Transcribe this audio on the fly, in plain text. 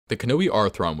The Kanohi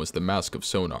Arthron was the Mask of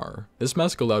Sonar. This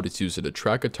mask allowed its user to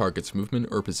track a target's movement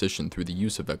or position through the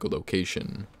use of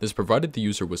echolocation. This provided the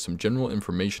user with some general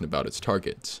information about its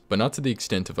targets, but not to the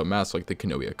extent of a mask like the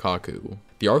Kanohi Akaku.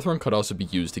 The Arthron could also be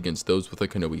used against those with a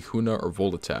Kanohi Huna or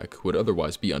Volt attack who would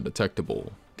otherwise be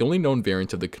undetectable. The only known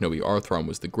variant of the Kanohi Arthron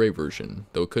was the Grey version,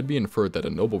 though it could be inferred that a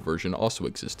noble version also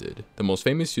existed. The most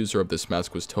famous user of this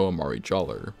mask was Toa Mahri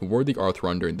Jaller, who wore the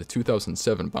Arthron during the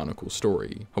 2007 Bionicle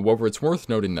Story. However, it's worth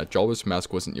noting that Jaller's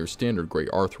mask wasn't your standard Grey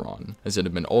Arthron, as it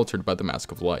had been altered by the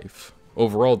Mask of Life.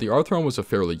 Overall, the Arthron was a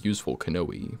fairly useful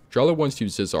Kanohi. Jaller once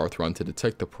used his Arthron to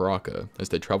detect the Paraka as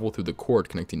they traveled through the cord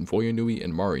connecting Voyanui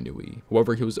and Marinui.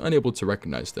 However, he was unable to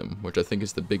recognize them, which I think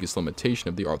is the biggest limitation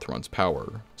of the Arthron's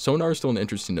power. Sonar is still an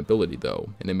interesting ability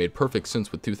though, and it made perfect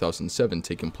sense with 2007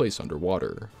 taking place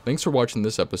underwater. Thanks for watching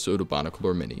this episode of Bionicle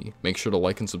or Mini. Make sure to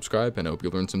like and subscribe, and I hope you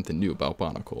learned something new about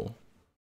Bionicle.